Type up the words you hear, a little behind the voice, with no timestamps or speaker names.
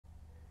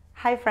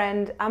Hi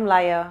friend, I'm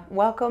Laia.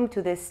 Welcome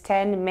to this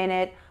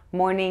 10-minute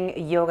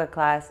morning yoga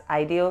class,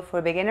 ideal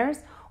for beginners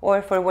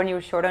or for when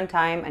you're short on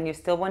time and you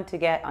still want to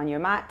get on your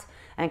mat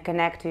and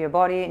connect to your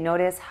body.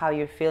 Notice how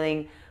you're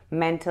feeling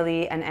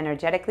mentally and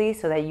energetically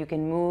so that you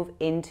can move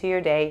into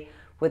your day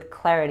with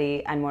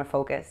clarity and more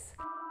focus.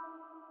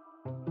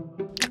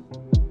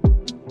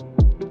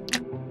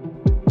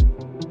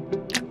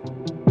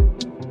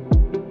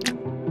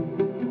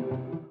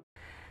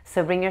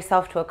 So bring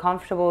yourself to a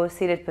comfortable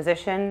seated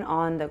position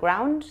on the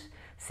ground,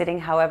 sitting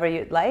however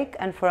you'd like,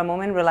 and for a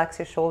moment relax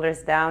your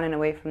shoulders down and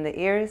away from the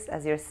ears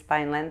as your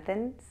spine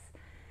lengthens,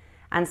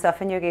 and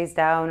soften your gaze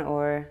down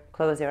or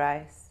close your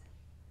eyes.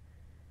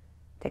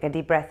 Take a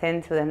deep breath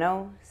in through the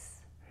nose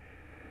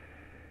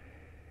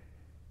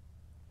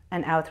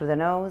and out through the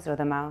nose or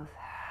the mouth.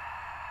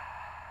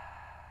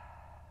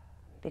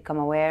 Become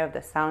aware of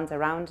the sounds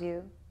around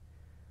you,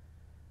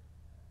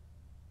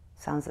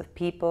 sounds of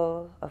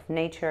people, of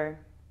nature,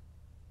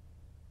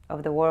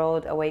 of the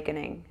world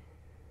awakening.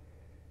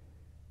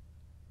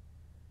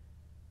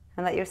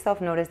 And let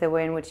yourself notice the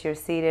way in which you're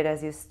seated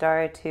as you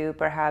start to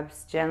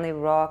perhaps gently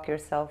rock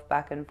yourself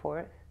back and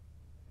forth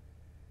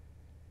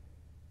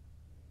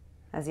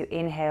as you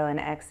inhale and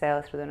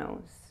exhale through the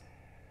nose.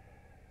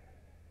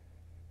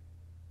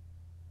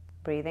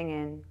 Breathing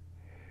in,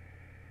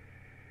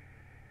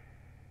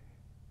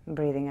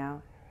 breathing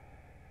out.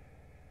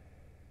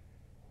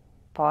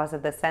 Pause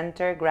at the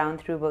center,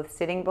 ground through both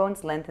sitting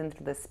bones, lengthen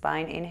through the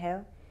spine,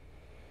 inhale.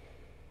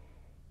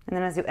 And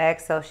then as you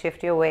exhale,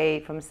 shift your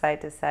weight from side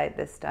to side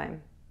this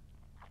time.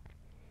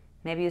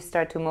 Maybe you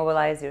start to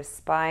mobilize your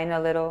spine a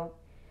little,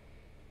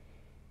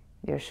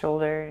 your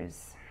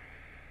shoulders,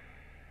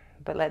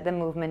 but let the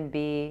movement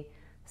be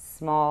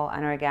small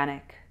and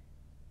organic.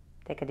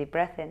 Take a deep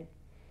breath in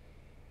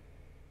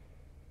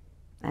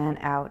and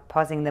out,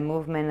 pausing the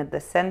movement at the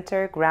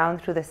center,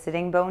 ground through the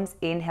sitting bones.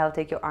 Inhale,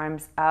 take your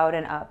arms out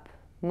and up.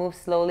 Move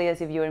slowly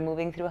as if you were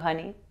moving through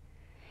honey.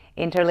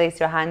 Interlace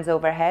your hands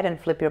overhead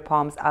and flip your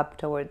palms up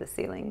toward the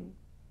ceiling.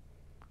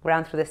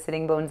 Ground through the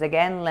sitting bones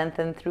again,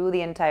 lengthen through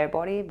the entire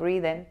body.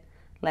 Breathe in,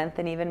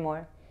 lengthen even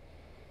more.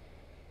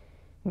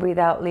 Breathe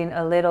out, lean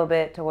a little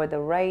bit toward the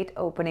right,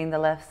 opening the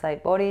left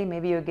side body.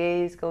 Maybe your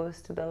gaze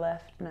goes to the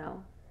left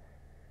now.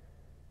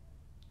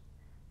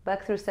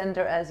 Back through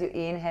center as you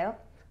inhale,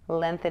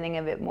 lengthening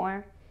a bit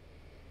more.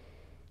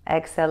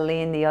 Exhale,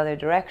 lean the other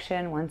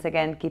direction. Once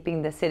again,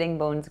 keeping the sitting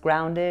bones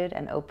grounded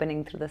and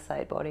opening through the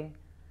side body.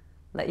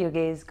 Let your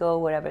gaze go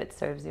wherever it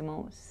serves you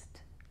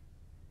most.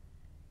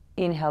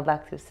 Inhale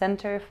back through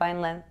center,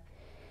 find length.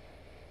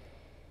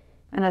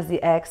 And as you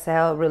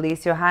exhale,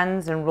 release your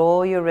hands and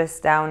roll your wrists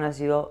down as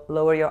you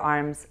lower your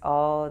arms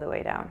all the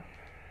way down.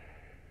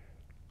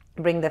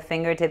 Bring the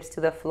fingertips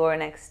to the floor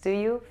next to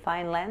you,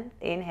 find length,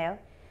 inhale.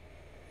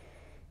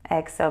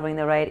 Exhale, bring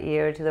the right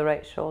ear to the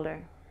right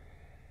shoulder.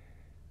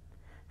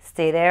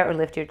 Stay there or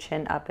lift your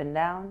chin up and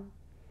down,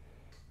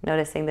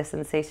 noticing the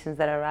sensations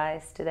that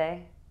arise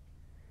today.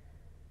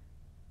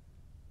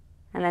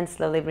 And then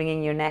slowly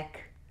bringing your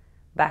neck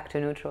back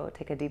to neutral.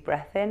 Take a deep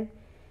breath in.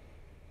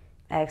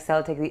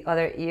 Exhale, take the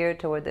other ear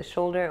toward the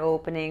shoulder,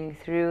 opening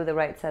through the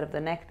right side of the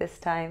neck this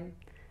time.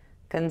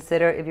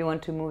 Consider if you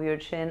want to move your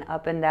chin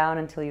up and down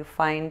until you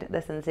find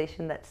the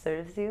sensation that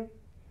serves you.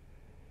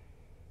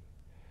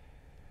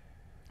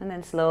 And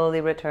then slowly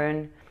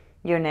return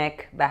your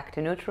neck back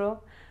to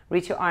neutral.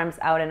 Reach your arms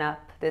out and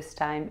up this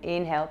time.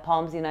 Inhale,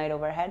 palms unite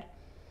overhead.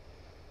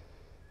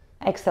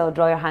 Exhale,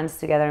 draw your hands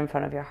together in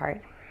front of your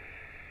heart.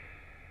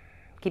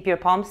 Keep your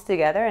palms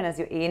together, and as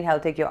you inhale,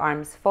 take your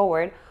arms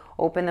forward,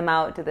 open them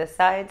out to the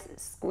sides,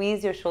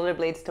 squeeze your shoulder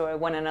blades toward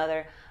one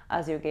another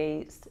as your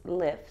gaze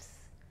lifts.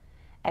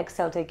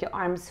 Exhale, take your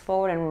arms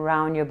forward and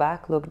round your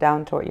back, look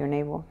down toward your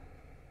navel.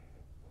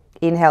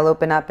 Inhale,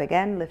 open up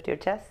again, lift your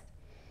chest.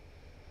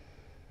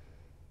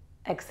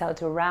 Exhale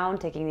to round,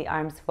 taking the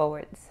arms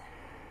forwards.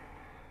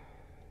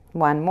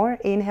 One more,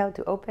 inhale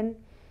to open.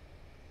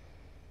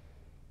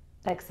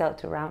 Exhale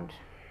to round.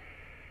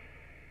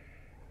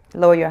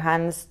 Lower your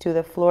hands to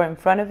the floor in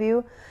front of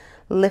you.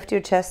 Lift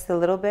your chest a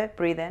little bit,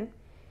 breathe in.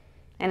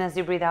 And as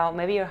you breathe out,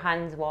 maybe your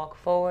hands walk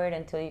forward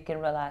until you can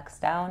relax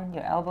down.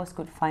 Your elbows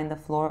could find the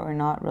floor or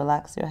not.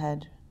 Relax your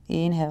head.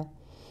 Inhale.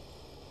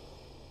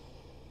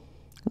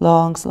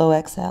 Long, slow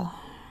exhale.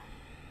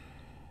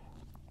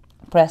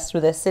 Press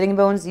through the sitting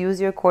bones.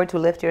 Use your core to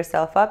lift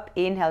yourself up.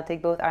 Inhale,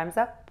 take both arms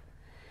up.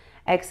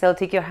 Exhale,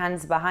 take your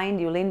hands behind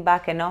you. Lean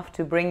back enough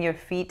to bring your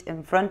feet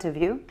in front of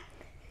you.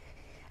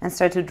 And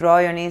start to draw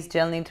your knees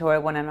gently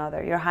toward one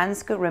another. Your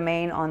hands could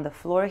remain on the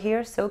floor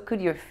here, so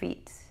could your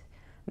feet.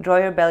 Draw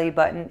your belly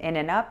button in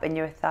and up and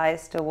your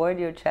thighs toward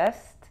your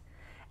chest.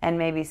 And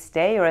maybe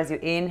stay, or as you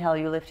inhale,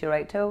 you lift your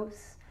right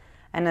toes.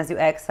 And as you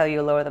exhale,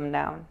 you lower them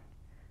down.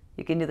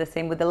 You can do the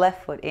same with the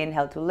left foot.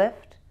 Inhale to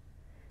lift.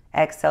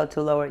 Exhale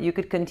to lower. You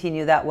could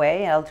continue that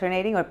way,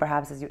 alternating, or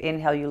perhaps as you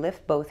inhale, you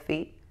lift both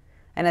feet.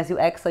 And as you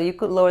exhale, you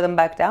could lower them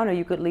back down, or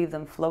you could leave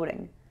them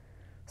floating.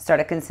 Start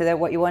to consider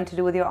what you want to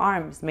do with your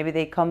arms. Maybe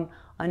they come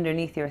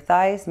underneath your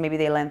thighs. Maybe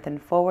they lengthen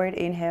forward.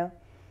 Inhale.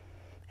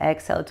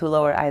 Exhale to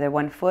lower either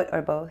one foot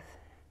or both.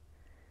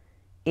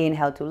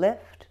 Inhale to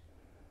lift.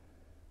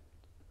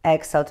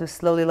 Exhale to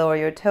slowly lower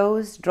your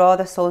toes. Draw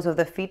the soles of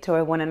the feet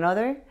toward one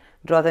another.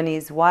 Draw the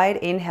knees wide.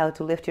 Inhale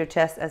to lift your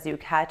chest as you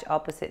catch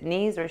opposite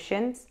knees or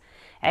shins.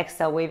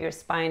 Exhale, wave your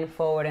spine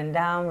forward and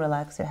down.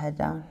 Relax your head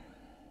down.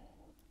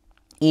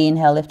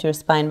 Inhale, lift your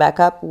spine back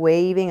up,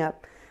 waving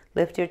up.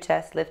 Lift your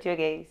chest, lift your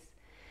gaze.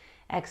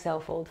 Exhale,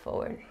 fold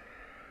forward.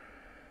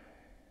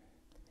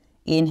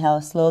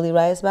 Inhale, slowly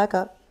rise back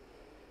up.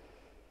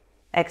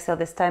 Exhale,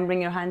 this time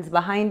bring your hands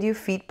behind you,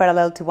 feet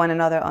parallel to one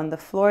another on the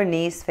floor,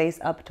 knees face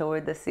up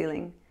toward the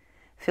ceiling.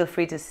 Feel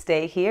free to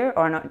stay here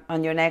or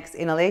on your next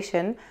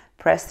inhalation,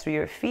 press through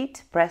your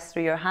feet, press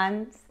through your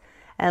hands,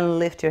 and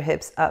lift your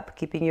hips up,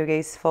 keeping your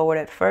gaze forward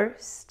at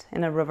first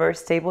in a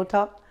reverse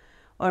tabletop,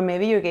 or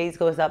maybe your gaze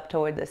goes up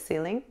toward the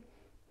ceiling.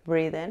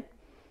 Breathe in.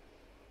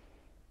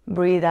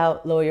 Breathe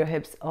out, lower your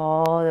hips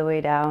all the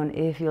way down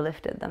if you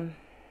lifted them.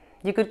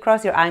 You could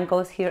cross your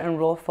ankles here and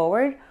roll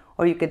forward,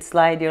 or you could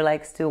slide your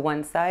legs to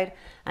one side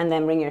and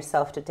then bring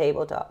yourself to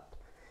tabletop.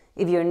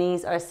 If your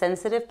knees are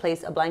sensitive,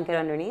 place a blanket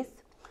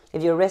underneath.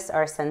 If your wrists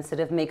are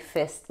sensitive, make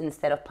fists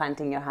instead of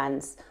planting your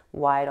hands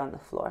wide on the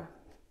floor.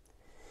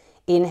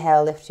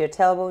 Inhale, lift your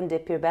tailbone,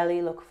 dip your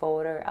belly, look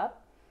forward or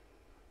up.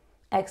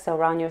 Exhale,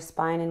 round your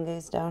spine and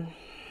gaze down.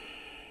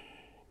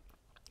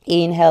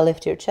 Inhale,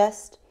 lift your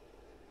chest.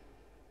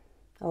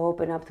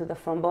 Open up to the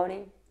front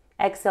body.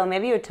 Exhale,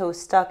 maybe your toes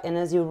stuck, and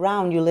as you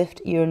round, you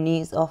lift your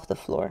knees off the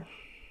floor.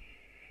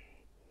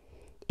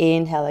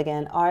 Inhale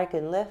again, arc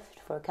and lift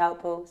for cow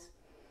pose.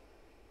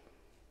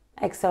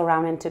 Exhale,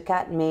 round into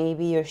cat.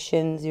 Maybe your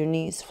shins, your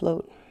knees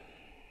float.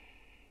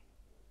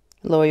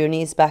 Lower your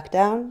knees back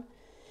down.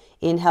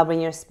 Inhale, bring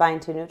your spine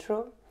to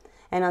neutral.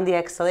 And on the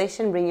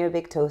exhalation, bring your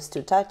big toes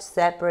to touch.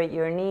 Separate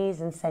your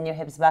knees and send your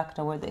hips back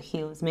toward the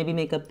heels. Maybe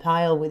make a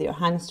pile with your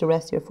hands to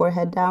rest your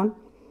forehead down,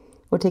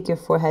 or take your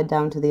forehead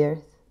down to the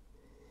earth.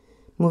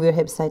 Move your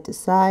hips side to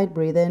side.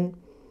 Breathe in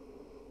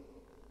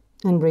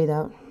and breathe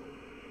out.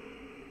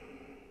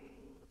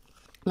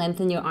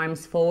 Lengthen your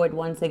arms forward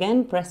once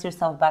again. Press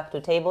yourself back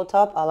to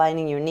tabletop,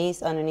 aligning your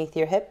knees underneath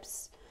your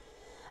hips.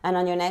 And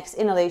on your next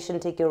inhalation,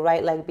 take your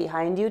right leg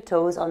behind you,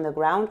 toes on the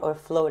ground or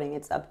floating.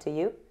 It's up to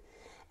you.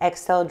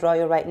 Exhale, draw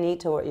your right knee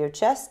toward your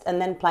chest and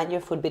then plant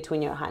your foot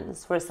between your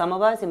hands. For some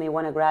of us, you may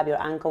want to grab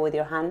your ankle with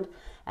your hand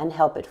and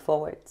help it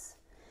forwards.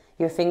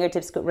 Your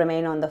fingertips could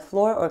remain on the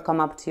floor or come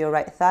up to your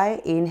right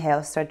thigh.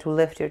 Inhale, start to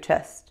lift your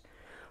chest.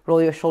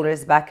 Roll your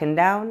shoulders back and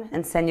down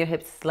and send your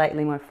hips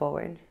slightly more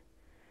forward.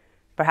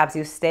 Perhaps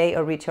you stay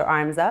or reach your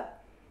arms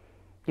up.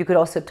 You could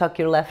also tuck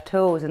your left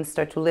toes and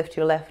start to lift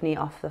your left knee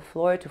off the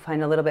floor to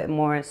find a little bit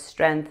more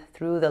strength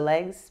through the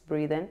legs.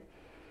 Breathe in.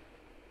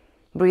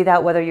 Breathe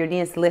out, whether your knee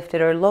is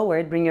lifted or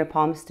lowered. Bring your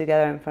palms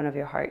together in front of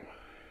your heart.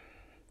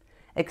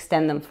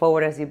 Extend them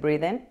forward as you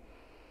breathe in.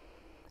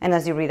 And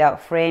as you breathe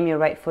out, frame your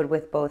right foot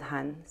with both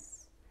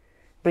hands.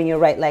 Bring your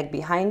right leg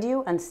behind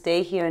you and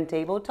stay here in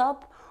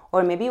tabletop.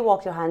 Or maybe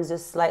walk your hands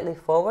just slightly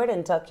forward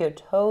and tuck your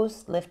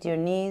toes, lift your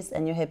knees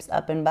and your hips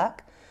up and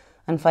back,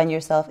 and find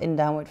yourself in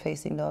downward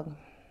facing dog.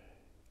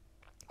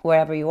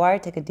 Wherever you are,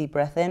 take a deep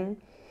breath in.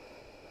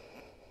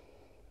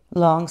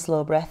 Long,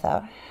 slow breath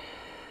out.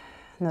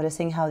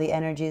 Noticing how the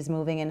energy is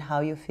moving and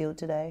how you feel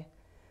today.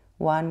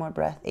 One more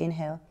breath.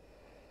 Inhale.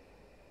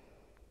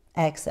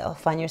 Exhale.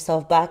 Find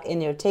yourself back in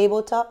your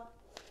tabletop.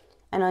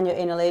 And on your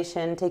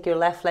inhalation, take your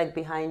left leg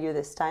behind you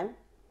this time.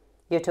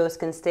 Your toes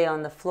can stay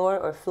on the floor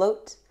or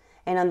float.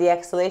 And on the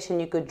exhalation,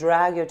 you could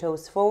drag your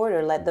toes forward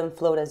or let them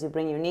float as you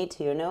bring your knee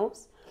to your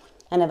nose.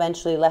 And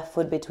eventually left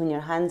foot between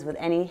your hands with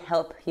any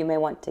help you may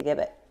want to give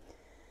it.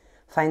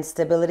 Find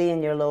stability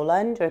in your low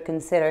lunge, or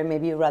consider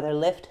maybe you'd rather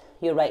lift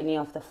your right knee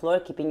off the floor,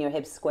 keeping your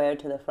hips squared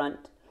to the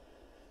front.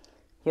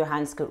 Your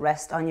hands could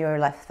rest on your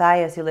left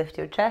thigh as you lift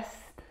your chest.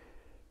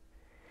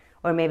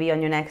 Or maybe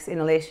on your next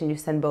inhalation, you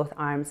send both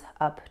arms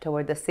up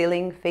toward the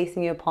ceiling,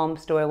 facing your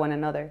palms toward one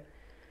another.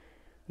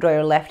 Draw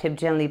your left hip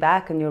gently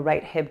back and your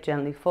right hip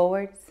gently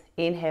forwards.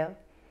 Inhale.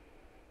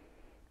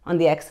 On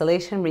the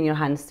exhalation, bring your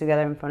hands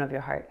together in front of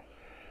your heart.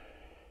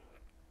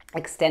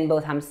 Extend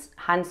both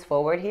hands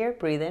forward here.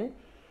 Breathe in.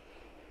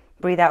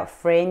 Breathe out.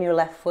 Frame your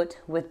left foot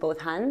with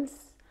both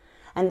hands.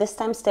 And this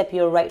time, step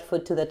your right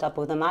foot to the top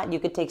of the mat. You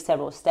could take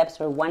several steps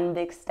or one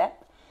big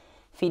step.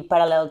 Feet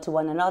parallel to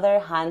one another.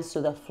 Hands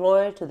to the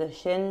floor, to the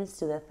shins,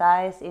 to the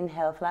thighs.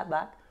 Inhale, flat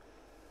back.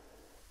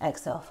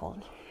 Exhale,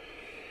 fold.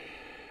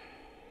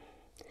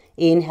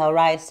 Inhale,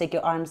 rise, take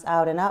your arms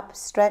out and up,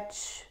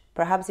 stretch.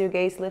 Perhaps your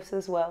gaze lifts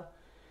as well.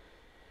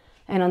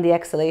 And on the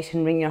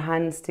exhalation, bring your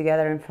hands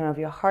together in front of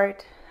your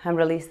heart and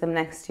release them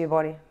next to your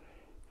body.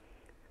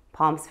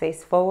 Palms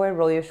face forward,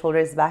 roll your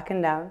shoulders back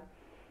and down.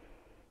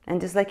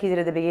 And just like you did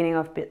at the beginning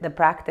of the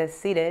practice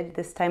seated,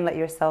 this time let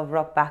yourself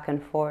rock back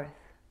and forth.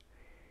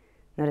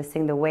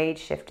 Noticing the weight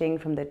shifting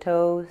from the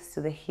toes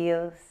to the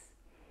heels.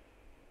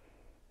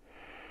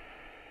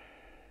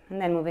 And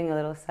then moving a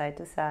little side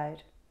to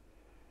side.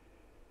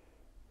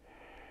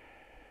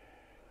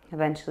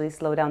 Eventually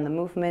slow down the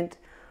movement,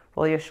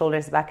 roll your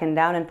shoulders back and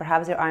down, and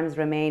perhaps your arms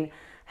remain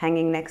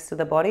hanging next to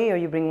the body, or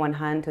you bring one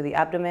hand to the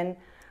abdomen,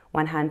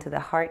 one hand to the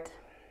heart.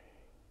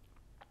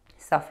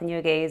 Soften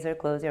your gaze or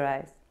close your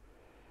eyes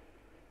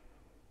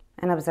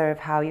and observe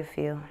how you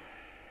feel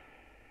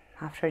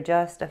after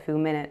just a few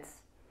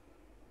minutes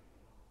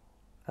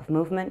of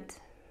movement,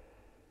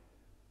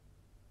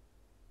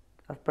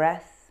 of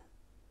breath,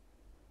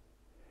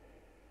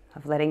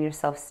 of letting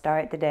yourself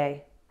start the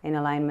day in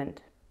alignment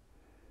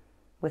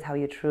with how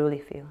you truly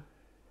feel.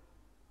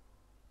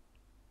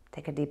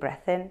 Take a deep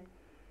breath in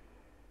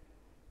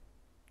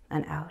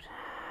and out.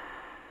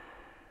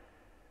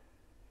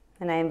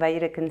 And I invite you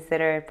to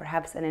consider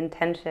perhaps an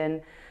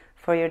intention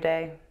for your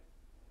day.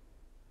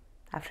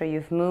 After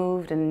you've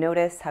moved and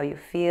noticed how you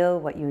feel,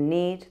 what you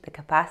need, the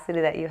capacity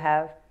that you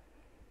have,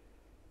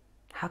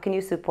 how can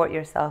you support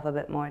yourself a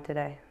bit more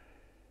today?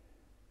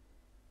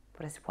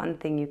 What is one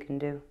thing you can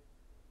do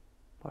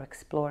or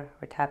explore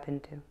or tap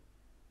into?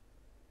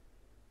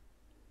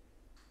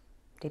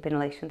 Deep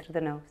inhalation through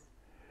the nose.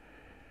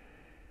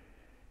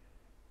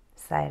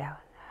 Sigh it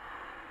out.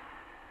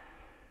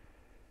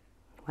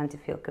 Once you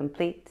feel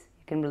complete,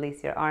 you can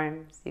release your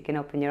arms, you can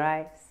open your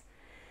eyes.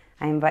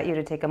 I invite you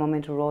to take a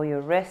moment to roll your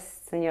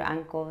wrists and your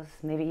ankles,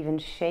 maybe even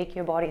shake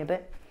your body a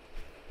bit.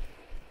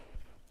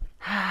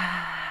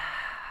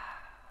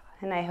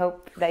 And I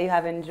hope that you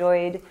have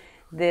enjoyed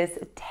this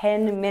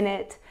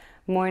 10-minute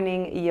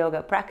morning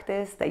yoga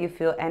practice, that you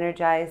feel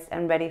energized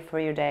and ready for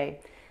your day.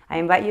 I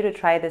invite you to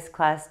try this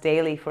class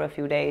daily for a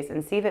few days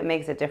and see if it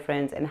makes a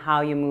difference in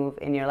how you move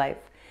in your life.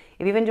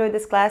 If you've enjoyed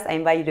this class, I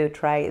invite you to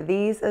try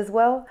these as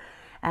well.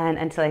 And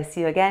until I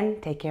see you again,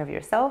 take care of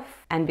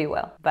yourself and be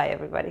well. Bye,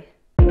 everybody.